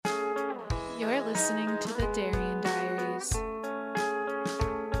are listening to the Darien Diaries.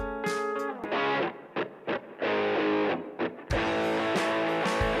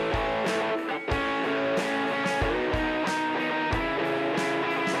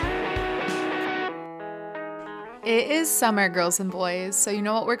 It is summer, girls and boys, so you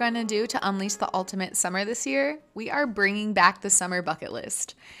know what we're going to do to unleash the ultimate summer this year? We are bringing back the summer bucket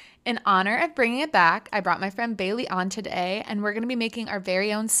list. In honor of bringing it back, I brought my friend Bailey on today, and we're going to be making our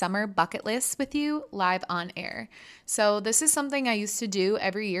very own summer bucket list with you live on air. So this is something I used to do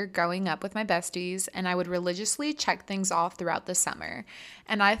every year growing up with my besties, and I would religiously check things off throughout the summer.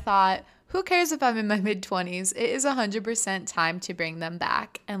 And I thought, who cares if I'm in my mid-20s? It is 100% time to bring them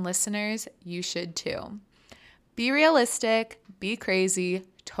back, and listeners, you should too. Be realistic, be crazy,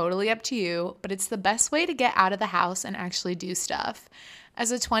 totally up to you, but it's the best way to get out of the house and actually do stuff. As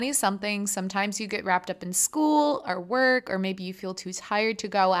a 20-something, sometimes you get wrapped up in school or work, or maybe you feel too tired to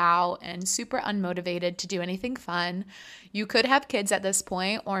go out and super unmotivated to do anything fun. You could have kids at this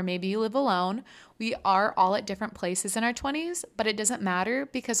point, or maybe you live alone. We are all at different places in our 20s, but it doesn't matter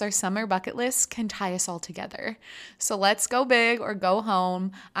because our summer bucket list can tie us all together. So let's go big or go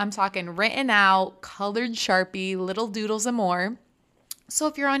home. I'm talking written out, colored Sharpie, little doodles and more. So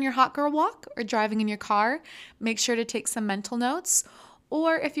if you're on your hot girl walk or driving in your car, make sure to take some mental notes.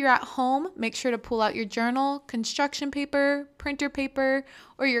 Or if you're at home, make sure to pull out your journal, construction paper, printer paper,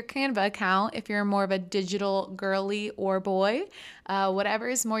 or your Canva account if you're more of a digital girly or boy. Whatever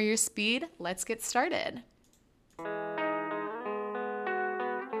is more your speed, let's get started.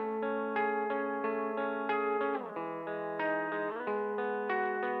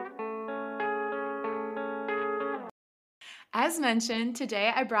 As mentioned,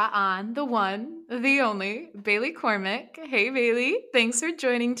 today I brought on the one, the only, Bailey Kormick. Hey, Bailey. Thanks for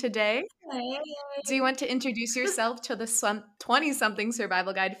joining today. Hey. Do you want to introduce yourself to the 20-something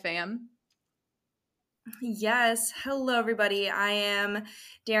Survival Guide fam? Yes. Hello, everybody. I am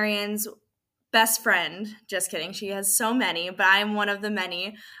Darien's best friend. Just kidding. She has so many, but I am one of the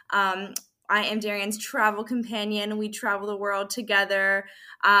many. I am Darien's travel companion. We travel the world together.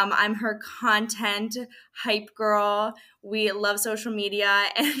 I'm her content hype girl. We love social media,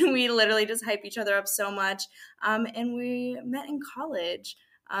 and we literally just hype each other up so much. And we met in college.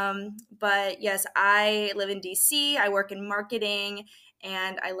 But yes, I live in DC. I work in marketing,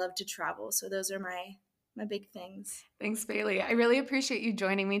 and I love to travel. So those are my big things. Thanks, Bailey. I really appreciate you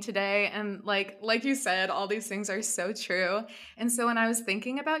joining me today. And like you said, all these things are so true. And so when I was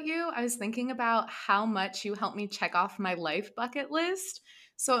thinking about you, I was thinking about how much you helped me check off my life bucket list.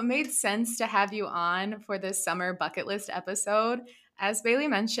 So it made sense to have you on for this summer bucket list episode. As Bailey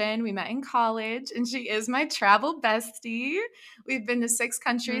mentioned, we met in college, and she is my travel bestie. We've been to 6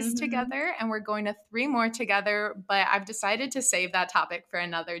 countries together, and we're going to 3 more together, but I've decided to save that topic for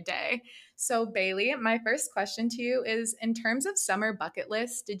another day. So, Bailey, my first question to you is, in terms of summer bucket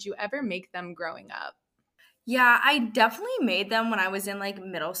lists, did you ever make them growing up? Yeah, I definitely made them when I was in like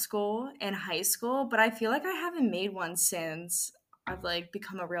middle school and high school, but I feel like I haven't made one since I've like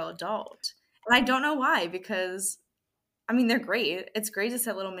become a real adult. And I don't know why, because I mean, they're great. It's great to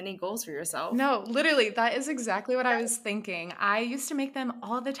set little mini goals for yourself. No, literally, that is exactly what I was thinking. I used to make them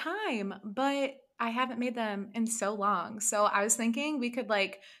all the time, but I haven't made them in so long. So I was thinking we could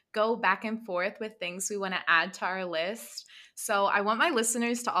like go back and forth with things we want to add to our list. So I want my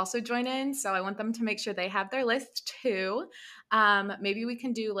listeners to also join in. So I want them to make sure they have their list too. Maybe we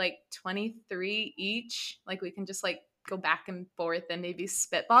can do like 23 each. Like we can just like go back and forth and maybe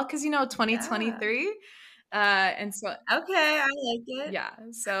spitball because 2023. Yeah. And so Okay, I like it. yeah,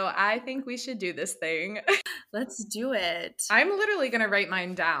 so I think we should do this thing. Let's do it. I'm literally going to write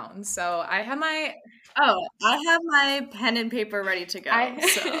mine down. So I have my Oh, I have my pen and paper ready to go.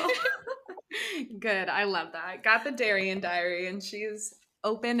 So Good. I love that. Got the Darien diary and she's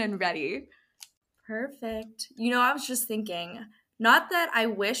open and ready. perfect. I was just thinking, not that I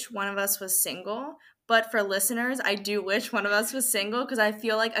wish one of us was single, but for listeners, I do wish one of us was single because I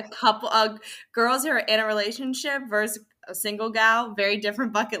feel like a couple of girls who are in a relationship versus a single gal, very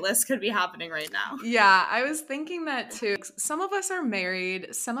different bucket lists could be happening right now. Yeah, I was thinking that too. Some of us are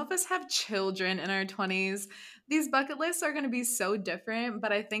married, some of us have children in our 20s. These bucket lists are going to be so different,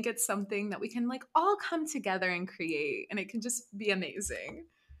 but I think it's something that we can like all come together and create, and it can just be amazing.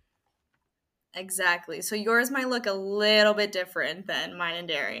 Exactly. So yours might look a little bit different than mine and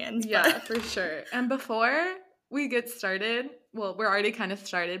Darian's. Yeah, for sure. And before we get started, well, we're already kind of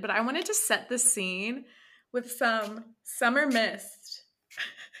started, but I wanted to set the scene with some summer mist.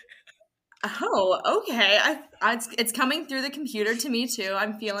 Oh, okay. It's coming through the computer to me too.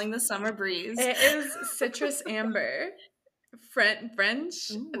 I'm feeling the summer breeze. It is citrus amber.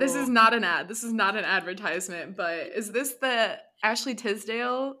 French. This is Ooh. not an ad. This is not an advertisement, but is this the Ashley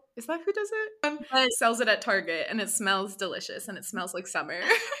Tisdale? Is that who does it? But Sells it at Target and it smells delicious and it smells like summer.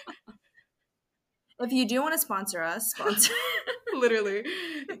 if you do want to sponsor us, sponsor. Literally.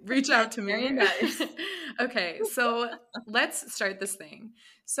 Reach out to me. Darian does. Okay, so let's start this thing.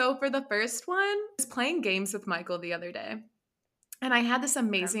 So for the first one, I was playing games with Michael the other day. And I had this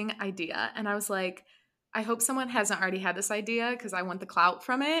amazing idea. And I was like, I hope someone hasn't already had this idea because I want the clout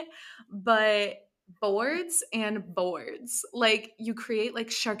from it. But boards and boards. Like you create like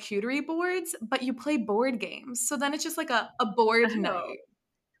charcuterie boards, but you play board games. So then it's just like a board Oh, night.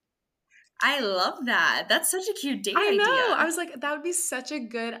 I love that. That's such a cute date I know. I idea. was like, that would be such a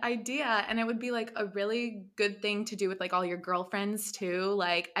good idea. And it would be like a really good thing to do with like all your girlfriends too.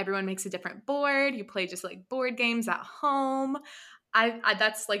 Like everyone makes a different board. You play just like board games at home. I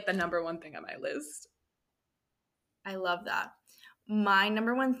that's like the number one thing on my list. I love that. My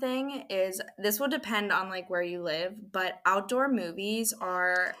number one thing is this will depend on like where you live, but outdoor movies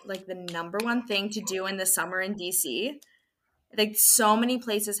are like the number one thing to do in the summer in DC. Like so many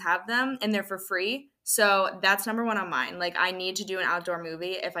places have them and they're for free. So that's number one on mine. Like I need to do an outdoor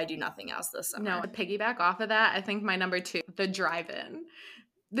movie if I do nothing else this No, summer. to piggyback off of that, I think my number two, the drive-in.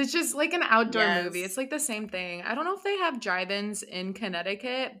 It's just like an outdoor movie. It's Yes. like the same thing. I don't know if they have drive-ins in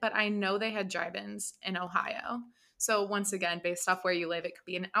Connecticut, but I know they had drive-ins in Ohio. So once again, based off where you live, it could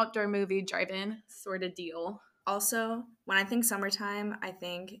be an outdoor movie, drive-in sort of deal. Also, when I think summertime, I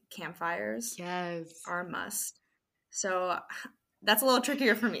think campfires Yes. are a must. So that's a little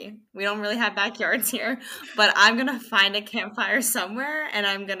trickier for me. We don't really have backyards here, but I'm gonna find a campfire somewhere and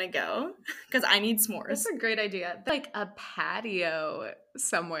I'm gonna go because I need That's s'mores. a great idea. Like a patio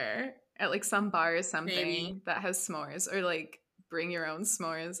somewhere at like some bar or Maybe. something that has s'mores or like bring your own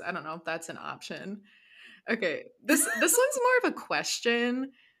s'mores. I don't know if that's an option. Okay, this one's more of a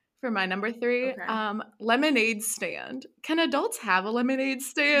question for my number three. Okay. Lemonade stand. Can adults have a lemonade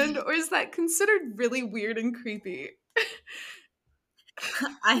stand, or is that considered really weird and creepy?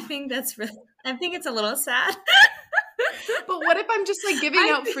 I think that's really, I think it's a little sad. But what if I'm just like giving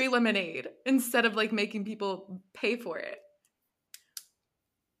I out think, free lemonade instead of like making people pay for it?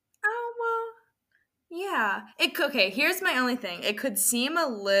 oh, well, yeah. Okay, here's my only thing. It could seem a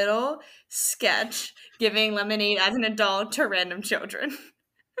little sketch giving lemonade as an adult to random children.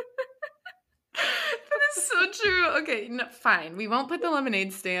 That is so true. Okay, no, fine. We won't put the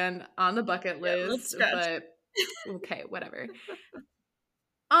lemonade stand on the bucket Yeah, let's list, stretch. but okay, whatever.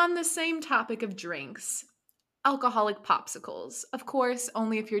 On the same topic of drinks, alcoholic popsicles. Of course,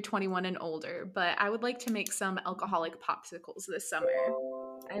 only if you're 21 and older, but I would like to make some alcoholic popsicles this summer.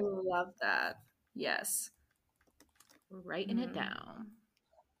 I love that. Yes. Writing it Mhm. down.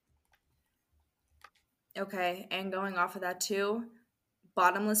 Okay, and going off of that too,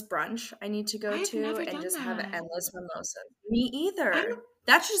 bottomless brunch I need to go I've to never and done just have that. endless mimosas. Me I either.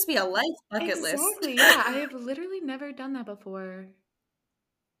 That should just be a life bucket list. exactly. Yeah, I have literally never done that before.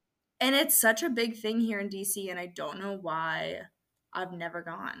 And it's such a big thing here in DC, and I don't know why I've never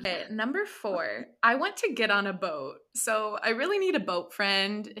gone. Okay, number four, I want to get on a boat. So I really need a boat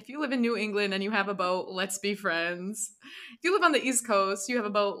friend. If you live in New England and you have a boat, let's be friends. If you live on the East Coast, you have a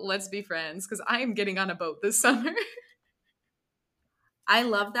boat, let's be friends. Because I am getting on a boat this summer. I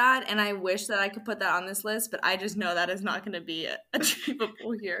love that, and I wish that I could put that on this list, but I just know that is not going to be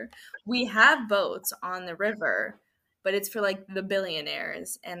achievable here. We have boats on the river, but it's for like the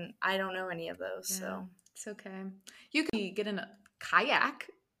billionaires, and I don't know any of those. Yeah, So, it's okay. You can get in a kayak.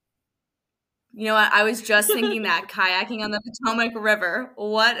 you know what? I was just thinking that kayaking on the Potomac River,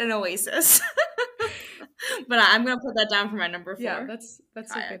 what an oasis. But I'm going to put that down for my number 4. Yeah, that's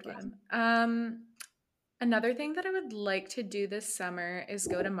a good Kayaking. one. Another thing that I would like to do this summer is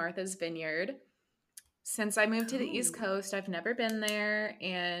go to Martha's Vineyard. Since I moved to the East Oh. Coast, I've never been there.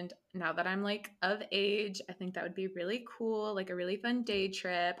 And now that I'm like of age, I think that would be really cool, like a really fun day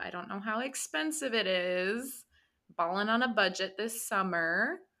trip. I don't know how expensive it is. Balling on a budget this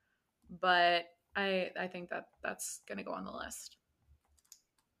summer, but I think that that's gonna go on the list.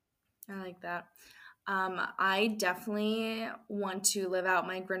 I like that. I definitely want to live out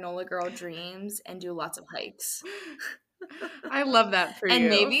my granola girl dreams and do lots of hikes. I love that for And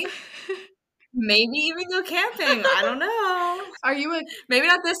you. maybe even go camping. I don't know. Are you a Maybe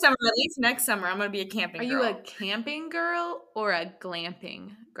not this summer, at least next summer I'm going to be a camping are girl. you a camping girl or a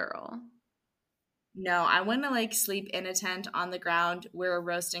glamping girl? No, I want to like sleep in a tent on the ground. We're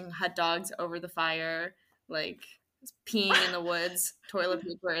roasting hot dogs over the fire, like peeing in the woods. Toilet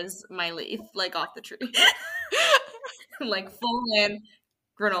paper is my leaf, like off the tree. Like full in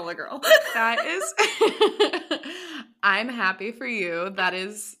granola girl. That is I'm happy for you. That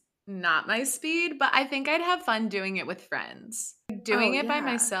is not my speed, but I think I'd have fun doing it with friends. Oh Doing it by yeah.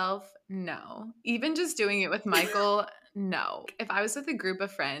 myself, no. Even just doing it with Michael, no. If I was with a group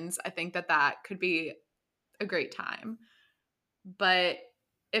of friends, I think that that could be a great time. But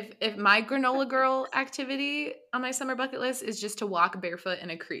if my granola girl activity on my summer bucket list is just to walk barefoot in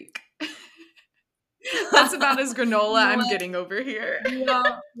a creek. That's about as granola You know I'm what? getting over here.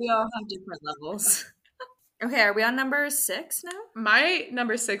 We all have different levels. Okay, are we on number 6 now? My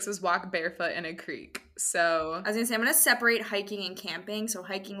number 6 was walk barefoot in a creek. So I was gonna say I'm gonna separate hiking and camping. So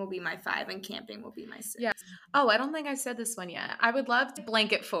hiking will be my 5 and camping will be my 6. yeah. Oh, I don't think I said this one yet. I would love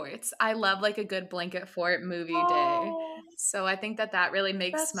blanket forts. I love like a good blanket fort movie day. Oh, So I think that that really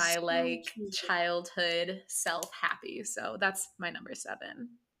makes that's my so like cute. childhood self happy. So that's my number 7.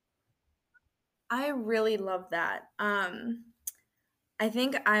 I really love that. I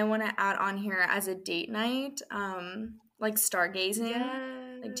think I want to add on here as a date night, like stargazing,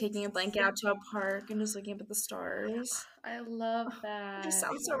 like taking a Yes. blanket out to a park and just looking up at the stars. I love It just that.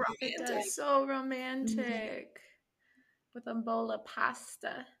 sounds so It romantic. does so Mhm. romantic. With a bowl of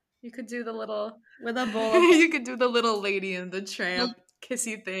pasta. You could do the little With a bowl of you could do the little lady and the tramp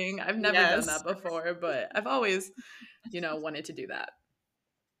kissy thing. I've never done yes. that before, but I've always, wanted to do that.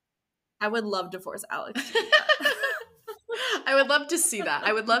 I would love to force Alex to do that. I would love to see that.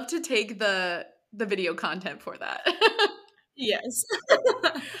 I would love to take the video content for that. Yes.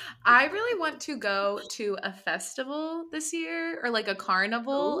 I really want to go to a festival this year or like a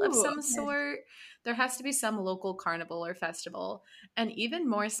carnival of Ooh, some okay. sort. There has to be some local carnival or festival. And even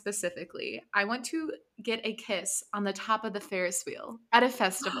more specifically, I want to get a kiss on the top of the Ferris wheel at a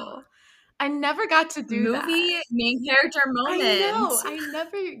festival. I never got to do that. Movie main character I moment. know. I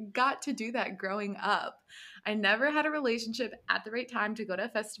never got to do that growing up. I never had a relationship at the right time to go to a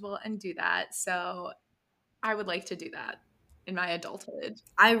festival and do that. So I would like to do that in my adulthood.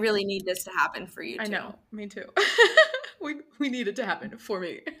 I really need this to happen for you I too. know, me too. We need it to happen for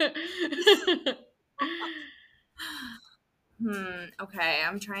me. Okay,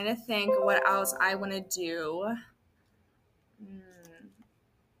 I'm trying to think what else I want to do. Hmm.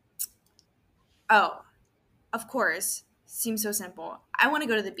 Oh, of course. Seems so simple. I want to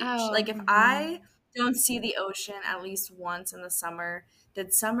go to the beach. Oh, Like, if mhm. I don't see the ocean at least once in the summer,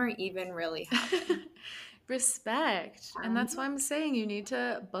 did summer even really happen? Respect. And that's why I'm saying you need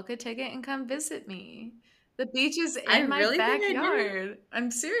to book a ticket and come visit me. The beach is I in my really think I do. backyard.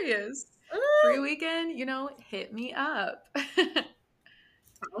 I'm serious. Free Ah, weekend, hit me up.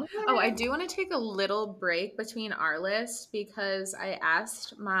 Oh, I okay. do want to take a little break between our list because I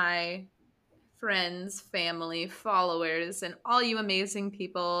asked my friends, family, followers, and all you amazing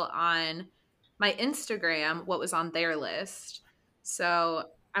people on my Instagram what was on their list. So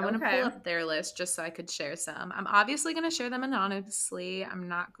I want to pull Okay. up their list just so I could share some. I'm obviously going to share them anonymously. I'm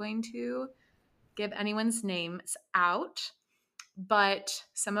not going to give anyone's names out. But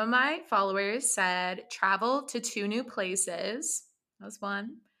some of my followers said travel to 2 new places. That was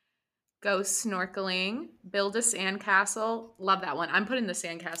one. Go snorkeling, build a sandcastle. Love that one. I'm putting the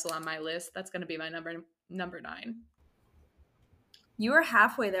sandcastle on my list. That's going to be my number 9. You were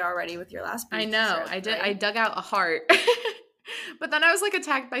halfway there already with your last I beach know. trip, I did. I right? dug out a heart. But then I was like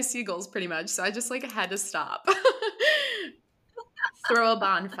attacked by seagulls pretty much, so I just like had to stop. Throw a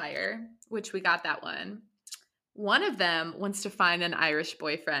bonfire, which we got that one. One of them wants to find an Irish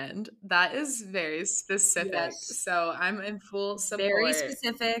boyfriend. That is very specific. Yes. So I'm in full Very support.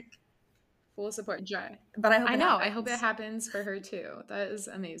 specific, Full support. Dry. but I hope I it know. I hope it happens. happens for her too. That is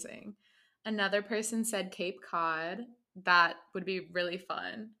amazing. Another person said Cape Cod. That would be really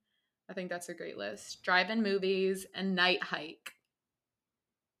fun. I think that's a great list. Drive-in movies and night hike.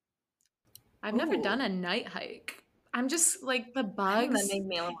 I've never Ooh, done a night hike. I'm just like the I think that bugs. made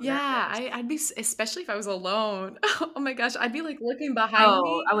me a little Yeah, nervous. I'd be, especially if I was alone. Oh my gosh, I'd be like looking behind Oh,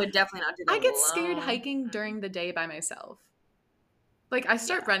 me. I would definitely not do that I get scared alone. hiking during the day by myself. Like I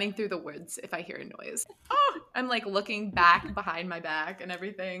start Yeah. running through the woods if I hear a noise. Oh, I'm like looking back behind my back and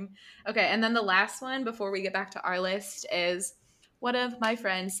everything. Okay, and then the last one before we get back to our list is one of my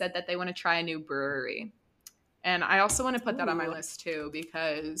friends said that they want to try a new brewery. And I also want to put that on my Ooh. list too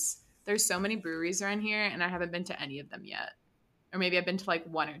because there's so many breweries around here and I haven't been to any of them yet. Or maybe I've been to like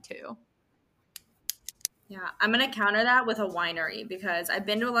 1 or 2. Yeah, I'm gonna counter that with a winery because I've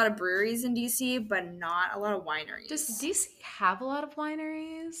been to a lot of breweries in DC, but not a lot of Does wineries. DC have a lot of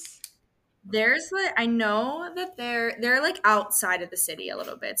wineries? There's like I know that they're like outside of the city a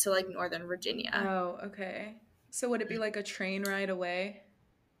little bit, so like Northern Virginia. Oh, okay. So would it be like a train ride away?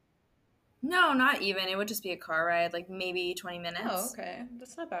 No, not even. It would just be a car ride, like maybe 20 Oh, minutes. okay.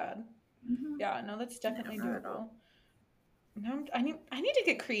 That's not bad. Hmm. Yeah, no, that's Yeah, definitely not at all. doable. No, I need to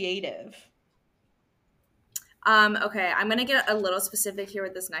get creative. Okay, I'm gonna get a little specific here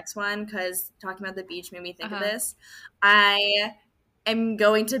with this next one because talking about the beach made me think of Uh-huh. this. I am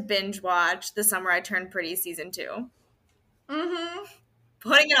going to binge watch The Summer I Turned Pretty season 2. Mm-hmm.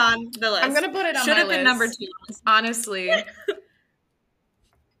 Putting it on the I'm list. gonna put it on Should my have been number list. 2. Honestly,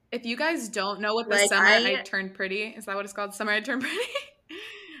 if you guys don't know what the Like summer I I. turned pretty, is that what it's called? Summer I turned pretty?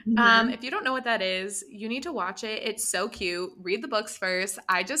 Mhm. If you don't know what that is, you need to watch it. It's so cute. Read the books first.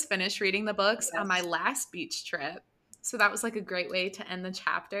 I just finished reading the books on my Yes. last beach trip. So that was like a great way to end the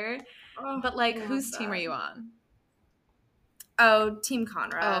chapter. Oh, But I like, love whose team are that. you on? Oh, Team Oh,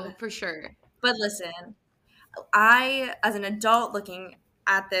 Conrad. for sure. But listen, I, as an adult looking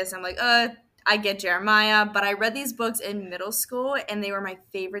at this, I'm like, I get Jeremiah, but I read these books in middle school and they were my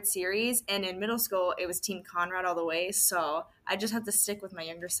favorite series. And in middle school, it was Team Conrad all the way. So I just have to stick with my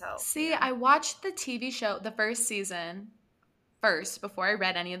younger self, you See, know? I watched the TV show, the first season, first before I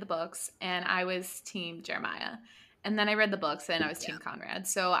read any of the books, and I was Team Jeremiah. And then I read the books and I was Yeah, Team Conrad.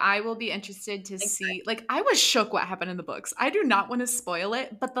 So I will be interested to see. exactly. Like, I was shook what happened in the books. I do not want to spoil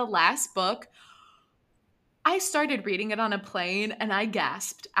it, but the last book, I started reading it on a plane and I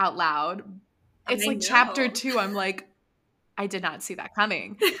gasped out loud. It's I like chapter know. 2. I'm like, I did not see that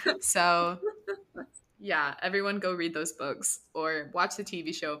coming. So yeah, everyone go read those books or watch the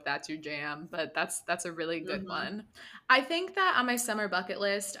TV show if that's your jam, but that's a really good Hmm. one. I think that on my summer bucket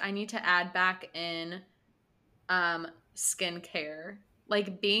list, I need to add back in skincare.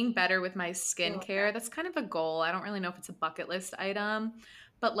 Like being better with my Oh, skincare. That's kind of a goal. I don't really know if it's a bucket list item,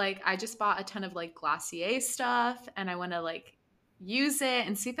 but like I just bought a ton of like Glossier stuff and I want to like use it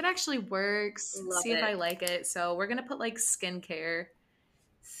and see if it actually works, love see if I it. like it. So we're going to put like skincare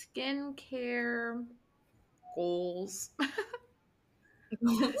goals.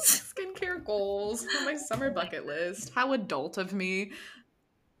 Skincare goals on my summer Oh my bucket list. How adult of me.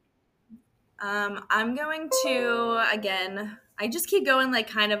 I'm going to, again, I just keep going like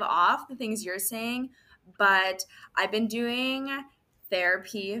kind of off the things you're saying, but I've been doing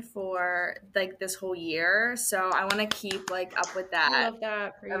therapy for like this whole year. So I want to keep like up with I that. love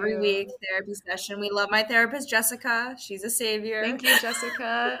that for Every you. week, therapy session. We love my therapist, Jessica. She's a savior. Thank you,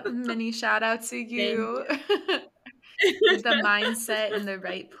 Jessica. Mini shout out to Thank you. you. The mindset in the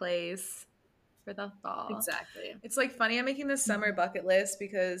right place for the fall. Exactly. It's like funny I'm making this summer bucket list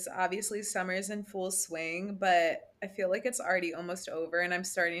because obviously summer's in full swing, but I feel like it's already almost over and I'm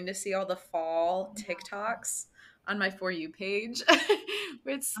starting to see all the fall TikToks on my For You page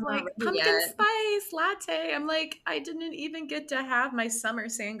where it's I'm not like ready pumpkin yet. spice latte. I'm like, I didn't even get to have my summer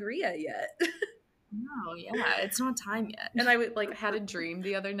sangria yet. No, yeah, it's not time yet. And I would like had a dream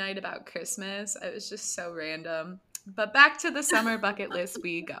the other night about Christmas. It was just so random. But back to the summer bucket list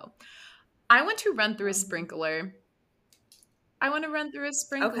we go. I want to run through a sprinkler. I want to run through a Okay.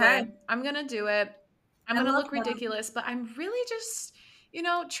 sprinkler. I'm going to do it. I'm I going to love look that. ridiculous, but I'm really just,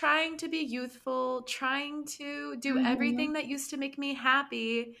 trying to be youthful, trying to do Hmm. everything that used to make me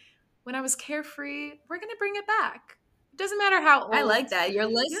happy when I was carefree. We're going to bring it back. It doesn't matter how I old. like that. Your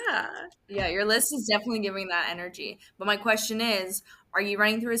list, Yeah. yeah, your list is definitely giving that energy. But my question is, are you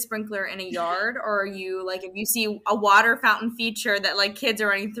running through a sprinkler in a yard, or are you like if you see a water fountain feature that like kids are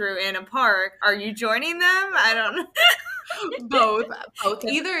running through in a park, are you joining them? I don't know. Both. Both.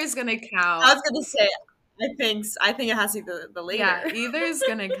 'Cause Either is going to I count. was gonna say, I think it has to be the Yeah, later. either is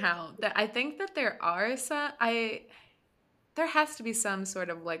going to count. I think that there are some there has to be some sort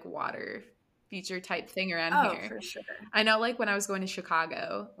of like water feature type thing around Oh, here. for sure. I know like when I was going to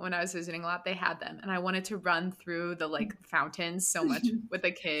Chicago, when I was visiting a lot, they had them and I wanted to run through the like fountains so much with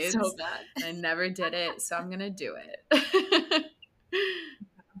the So kids. bad. And I never did it, so I'm going to do it.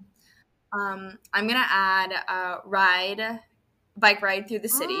 I'm gonna add bike ride through the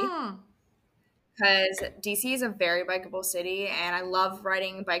city Mm, because DC is a very bikeable city, and I love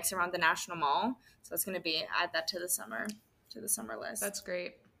riding bikes around the National Mall. So that's gonna be add that to the summer that's list.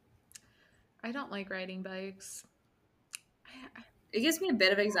 great. I don't like riding bikes. I, It gives me a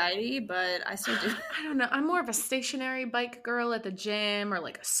bit of anxiety, but I still do. I don't know. I'm more of a stationary bike girl at the gym or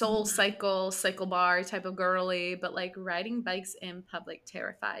like a soul Mhm. cycle bar type of girly, but like riding bikes in public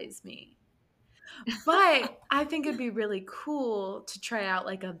terrifies me. But I think it'd be really cool to try out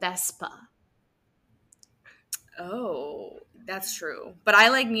like a Vespa. Oh, that's true. But I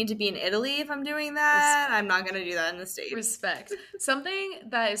like need to be in Italy if I'm doing that. I'm Respect. not gonna do that in the States. Respect. Something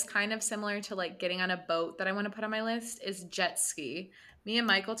that is kind of similar to like getting on a boat that I want to put on my list is jet ski. Me and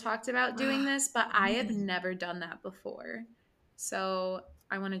Michael talked about doing this, but I have never done that before. So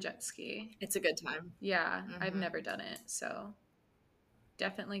I want a jet ski. It's a good time. Yeah, I've Hmm. never done it. So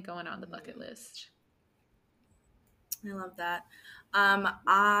definitely going on the bucket list. I love that.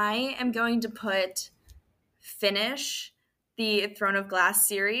 I am going to finish the Throne of Glass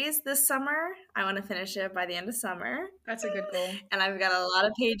series this summer. I want to finish it by the end of summer. That's a good goal. And I've got a lot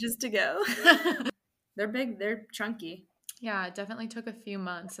of pages to go. They're big, they're chunky. Yeah, it definitely took a few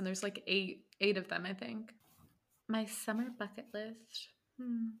months, and there's like eight of them, I think. My summer bucket list.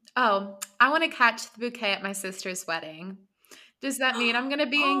 Oh, I want to catch the bouquet at my sister's wedding. Does that mean I'm going to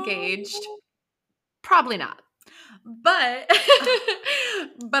be engaged? Oh, Probably not. But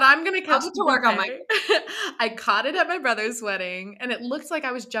but I'm going to catch I'll get the to work on my. bouquet. I caught it at my brother's wedding, and it looked like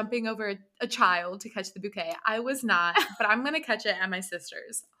I was jumping over a child to catch the bouquet. I was not, but I'm going to catch it at my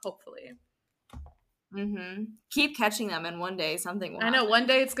sister's, hopefully. Mm-hmm. Keep catching them, and one day something will I know, happen. one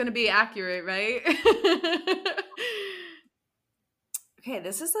day it's going to be accurate, right? Okay,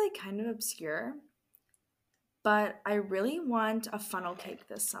 this is like kind of obscure, but I really want a funnel cake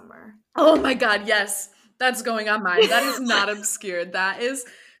this summer. Oh my God, yes. That's going on mine. That is not obscure. That is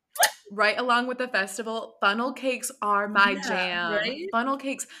right along with the festival. Funnel cakes are my Yeah, jam. right? Funnel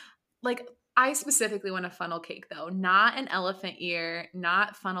cakes, like, I specifically want a funnel cake though, not an elephant ear,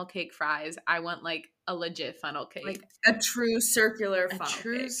 not funnel cake fries. I want like a legit funnel cake. Like a true circular a funnel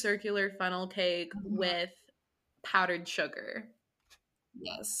true cake. circular funnel cake with powdered sugar.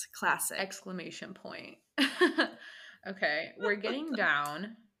 Yes, classic. Exclamation point. Okay, we're getting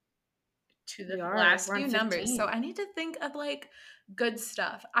down to the last We're on few numbers. 15. So I need to think of like good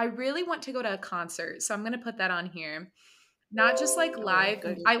stuff. I really want to go to a concert. So I'm going to put that on here. Not just like live.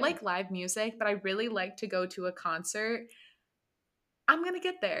 good. I like live music, but I really like to go to a concert. I'm going to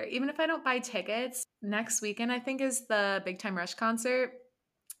get there. Even if I don't buy tickets, next weekend I think is the Big Time Rush concert.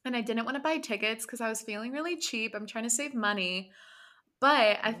 And I didn't want to buy tickets because I was feeling really cheap. I'm trying to save money.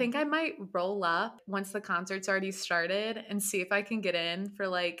 But I think I might roll up once the concert's already started and see if I can get in for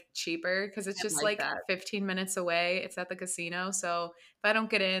like cheaper because it's just like that. 15 minutes away. It's at the casino. So if I don't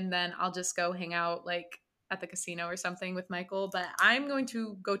get in, then I'll just go hang out like at the casino or something with Michael. But I'm going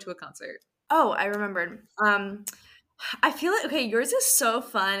to go to a concert. Oh, I remembered. I feel like, okay, yours is so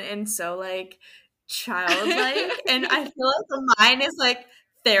fun and so like childlike. And I feel like mine is like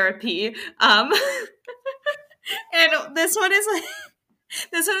therapy. And this one is like,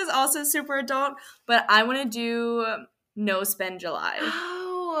 this one is also super adult, but I want to do No Spend July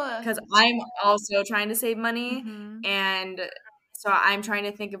Oh, because I'm also trying to save money. Mhm. And so I'm trying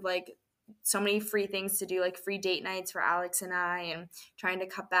to think of like so many free things to do, like free date nights for Alex and I, and trying to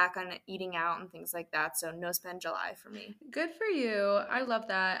cut back on eating out and things like that. So No Spend July for me. Good for you. I love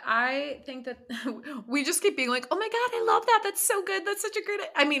that. I think that we just keep being like, "Oh my God, I love that. That's so good. That's such a great."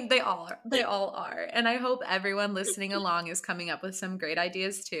 I mean, they all are. They all are. And I hope everyone listening along is coming up with some great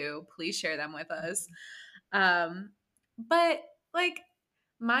ideas too. Please share them with us. But like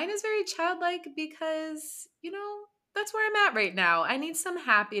mine is very childlike because, that's where I'm at right now. I need some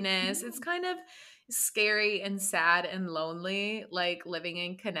happiness. It's kind of scary and sad and lonely, like living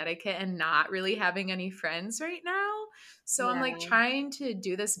in Connecticut and not really having any friends right now. So I'm like Yeah. trying to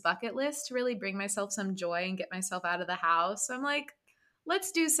do this bucket list to really bring myself some joy and get myself out of the house. So I'm like,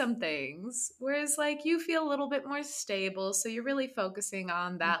 let's do some things. Whereas like you feel a little bit more stable. So you're really focusing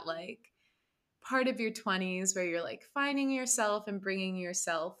on that like part of your 20s where you're like finding yourself and bringing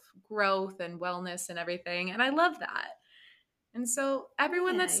yourself growth and wellness and everything. And I love that. And so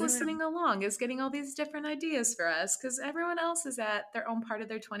everyone that's listening along is getting all these different ideas for us because everyone else is at their own part of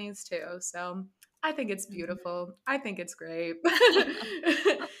their 20s too. So I think it's beautiful. I think it's great.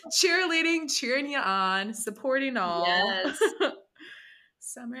 Cheerleading, cheering you on, supporting all. Yes.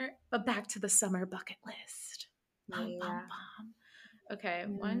 Summer, but back to the summer bucket list. Bum, bum, Yeah. bum. Okay,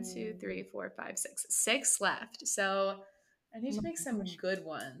 1, 2, 3, 4, 5, 6. 6 left. So I need to make some good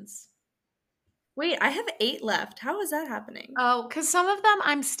ones. Wait, I have 8 left. How is that happening? Oh, because some of them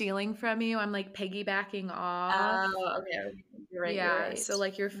I'm stealing from you. I'm like piggybacking off. Oh, okay. You're right. Yeah, You're right. so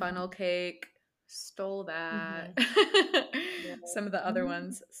like your funnel cake, stole that. Some of the other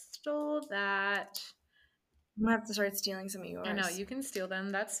ones, stole that. I'm gonna have to start stealing some of yours. I know, you can steal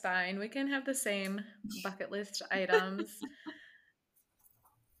them. That's fine. We can have the same bucket list items.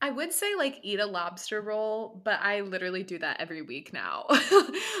 I would say like eat a lobster roll, but I literally do that every week now.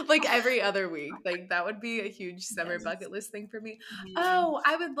 Like every other week. Like that would be a huge summer bucket list thing for me. Oh,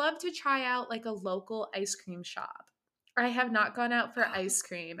 I would love to try out like a local ice cream shop. I have not gone out for ice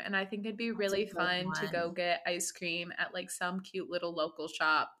cream, and I think it'd be really fun to go get ice cream at like some cute little local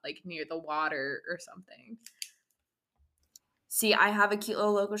shop like near the water or something. See, I have a cute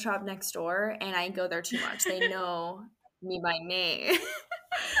little local shop next door, and I go there too much. They know me by name.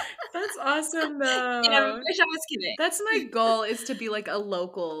 That's awesome though. And I wish I was kidding. That's my goal, is to be like a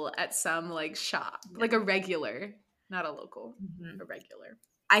local at some like shop, like a regular. Not a local, Mhm. a regular.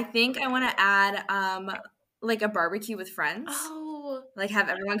 I think I want to add like a barbecue with friends. Oh, Like have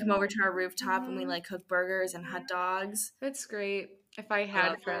everyone come over to our rooftop and we mhm. like cook burgers and hot dogs. That's great. If I I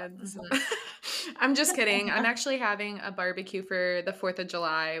love had that. friends. I'm just kidding. I'm actually having a barbecue for the 4th of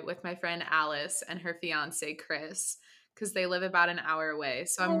July with my friend Alice and her fiance Chris because they live about an hour away.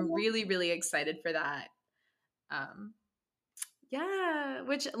 So I'm Oh, really, really excited for that. Um, yeah,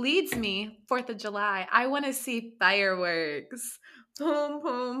 which leads me, 4th of July. I want to see fireworks. Boom,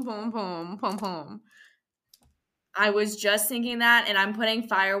 boom, boom, boom, boom, boom. I was just thinking that, and I'm putting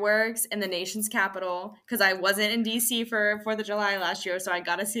fireworks in the nation's capital because I wasn't in DC for 4th of July last year, so I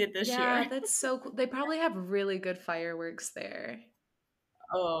got to see it this Yeah, year. that's so cool. They probably have really good fireworks there.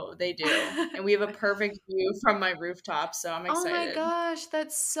 Oh, they do. And we have a perfect view from my rooftop, so I'm Oh my excited. gosh,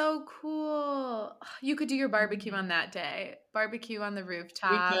 that's so cool. You could do your barbecue on Mhm. that day. Barbecue on the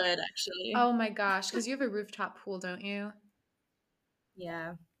We rooftop. could actually. Oh my gosh, because you have a rooftop pool, don't you?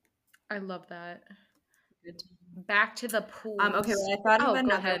 Yeah. I love that. Good. Back to the Okay, pools. well, I thought of Oh,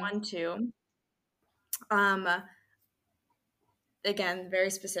 go another ahead. one too. Um, Again,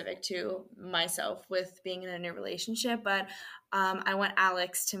 very specific to myself with being in a new relationship, but I want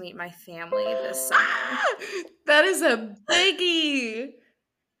Alex to meet my family this summer. That is a biggie.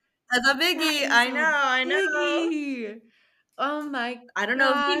 That's a That biggie. is I a know, I know. biggie. Oh my I don't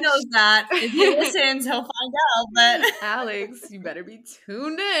know if he gosh. knows that. If he listens, he'll find out, but Alex, you better be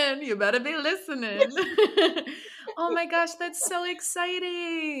tuned in. You better be listening. Oh my gosh, that's so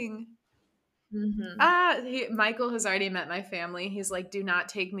exciting. hmm Michael has already met my family. He's like, do not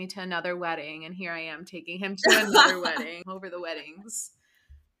take me to another wedding. And here I am taking him to another wedding. Over the weddings.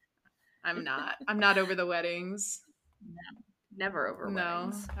 I'm not. I'm not over the weddings. never over No,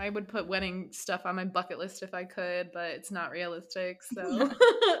 weddings. I would put wedding stuff on my bucket list if I could, but it's not realistic. So,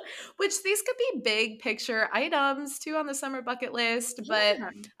 which these could be big picture items too on the summer bucket list, but Yeah.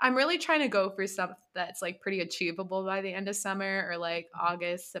 I'm really trying to go for stuff that's like pretty achievable by the end of summer or like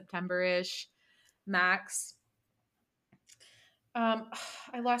August, September ish max. Um,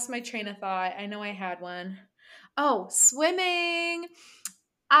 I lost my train of thought. I know I had one. Oh, swimming.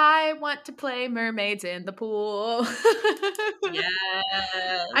 I want to play mermaids in the pool.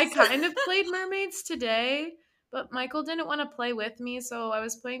 I Yes. kind of played mermaids today, but Michael didn't want to play with me, so I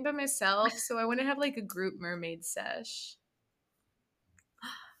was playing by myself. So I want to have like a group mermaid sesh.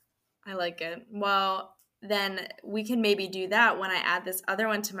 I like it. Well, then we can maybe do that when I add this other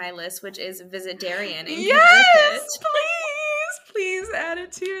one to my list, which is visit Darien in Connecticut. Yes, please, please add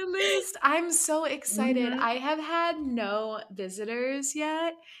it to your list. I'm so excited. hmm I have had no visitors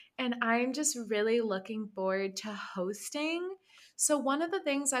yet, and I'm just really looking forward to hosting. So, one of the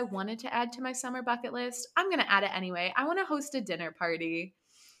things I wanted to add to my summer bucket list, I'm going to add it anyway. I want to host a dinner party.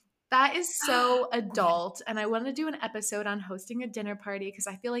 That is so Okay. adult, and I want to do an episode on hosting a dinner party because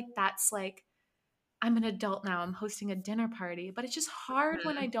I feel like that's like I'm an adult now. I'm hosting a dinner party, but it's just hard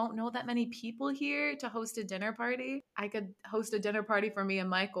when I Mhm. don't know that many people here to host a dinner party. I could host a dinner party for me and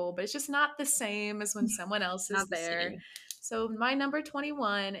Michael, but it's just not the same as when someone else is Not the there. same. So, my number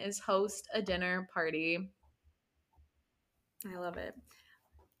 21 is host a dinner party. I love it.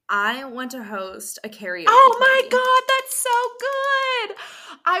 I want to host a karaoke Oh my party. God, that's so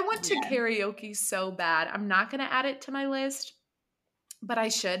good. I want to Yeah. karaoke so bad. I'm not going to add it to my list, but I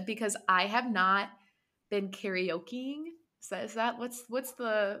should because I have not been karaokeing. Is that what's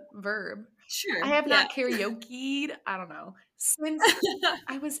the verb? I Sure. have Yeah. not karaokeed, I don't know, since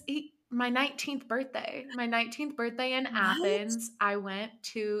I was 8 my 19th birthday. My 19th birthday in What? Athens, I went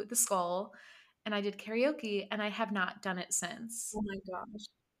to the Skull and I did karaoke and I have not done it since. Oh my gosh.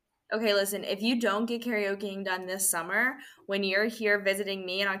 Okay, listen, if you don't get karaokeing done this summer, when you're here visiting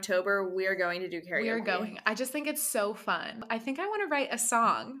me in October, we're going to do We are karaoke. going. I just think it's so fun. I think I wanna write a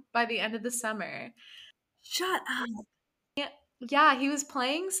song by the end of the summer. Shut up. Yeah, he was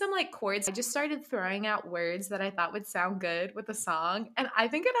playing some like chords. I just started throwing out words that I thought would sound good with the song, and I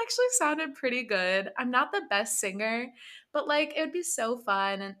think it actually sounded pretty good. I'm not the best singer, but like it would be so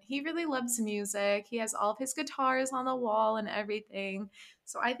fun. And he really loves music. He has all of his guitars on the wall and everything.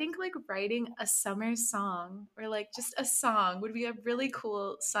 So I think like writing a summer song or like just a song would be a really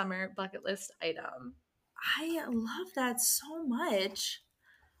cool summer bucket list item. I love that so much.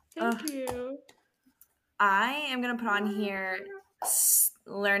 Thank Ugh. you. I am going to put on here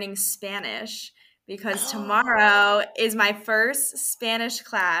learning Spanish because Oh tomorrow is my first Spanish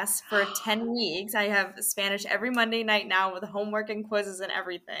class for 10 weeks. I have Spanish every Monday night now with homework and quizzes and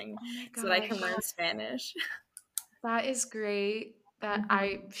everything my so that I can gosh. learn Spanish. That is great. That Mhm.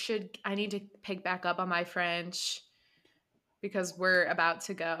 I need to pick back up on my French because we're about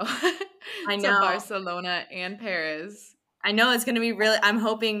to go. I to know. Barcelona and Paris. I know it's going to be really, I'm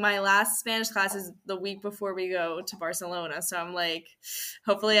hoping my last Spanish class is the week before we go to Barcelona. So I'm like,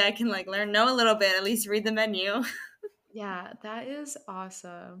 hopefully I can like know a little bit, at least read the menu. Yeah, that is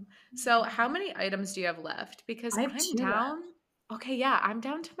awesome. So, how many items do you have left? Because I have I'm two left. down. Okay, yeah, I'm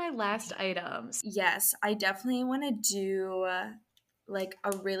down to my last items. Yes, I definitely want to do like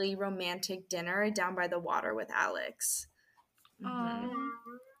a really romantic dinner down by the water with Alex. Hmm. Um,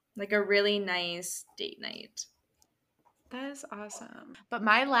 Like a really nice date night. that is awesome. But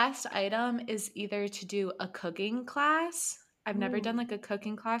my last item is either to do a cooking class. I've never done Ooh. like a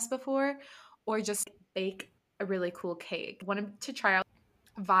cooking class before, or just bake a really cool cake. Wanted to try out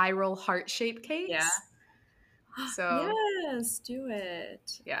viral heart-shaped Yeah. cakes. So, Yes, do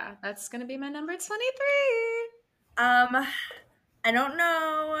it. yeah, that's going to be my number 23. I don't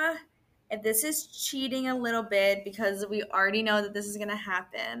know if this is cheating a little bit because we already know that this is going to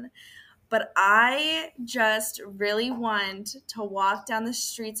happen, but I just really want to walk down the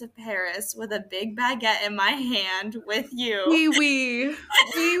streets of Paris with a big baguette in my hand with you. Oui, oui.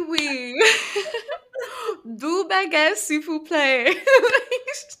 Oui, oui. Deux baguettes, s'il vous plaît.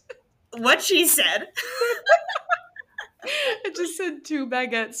 What she said. I just said 2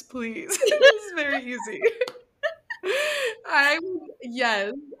 baguettes, please. It was very easy.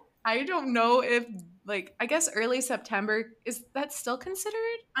 Yes. I don't know if, like, I guess early September, is that still considered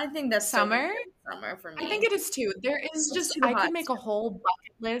I think that's still summer? considered summer for I think me. it is too. There is It's just, too I could hot make a still. whole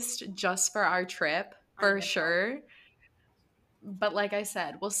bucket list just for our trip, I for know. sure. But like I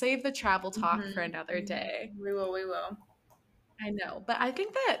said, we'll save the travel talk for Hmm. another day. We will, we will. I know, but I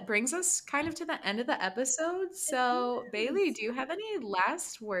think that brings us kind of to the end of the episode. It So, Bailey, is. do you have any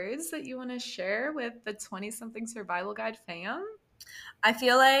last words that you want to share with the 20 something survival guide fam? I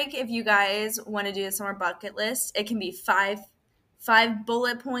feel like if you guys want to do a summer bucket list, it can be five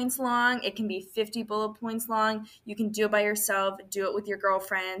bullet points long. It can be 50 bullet points long. You can do it by yourself, do it with your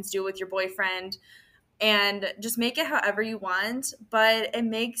girlfriends, do it with your boyfriend, and just make it however you want. But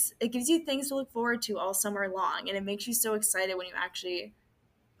it gives you things to look forward to all summer long, and it makes you so excited when you actually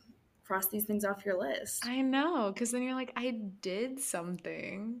cross these things off your list. I know, because then you're like, I did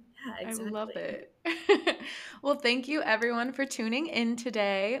something. Yeah, I love exactly. it. Well, thank you everyone for tuning in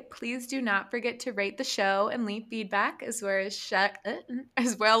today. Please do not forget to rate the show and leave feedback as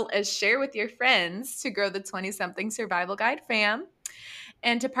well as share with your friends to grow the 20 something survival guide fam.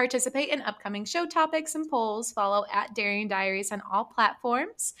 And to participate in upcoming show topics and polls, follow at Daring Diaries on all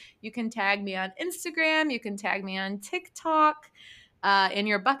platforms. You can tag me on Instagram, you can tag me on TikTok. In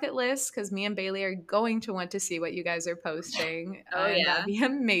your bucket list, because me and Bailey are going to want to see what you guys are posting, Oh and yeah. that'd be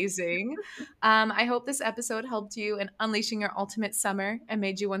amazing. I hope this episode helped you in unleashing your ultimate summer and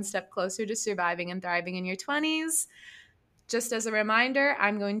made you one step closer to surviving and thriving in your 20s. Just as a reminder,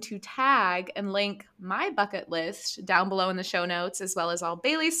 I'm going to tag and link my bucket list down below in the show notes, as well as all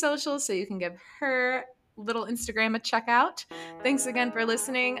Bailey's socials, so you can give her little Instagram a check out. Thanks again for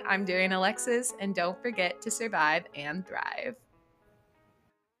listening. I'm Darian Alexis, and don't forget to survive and thrive.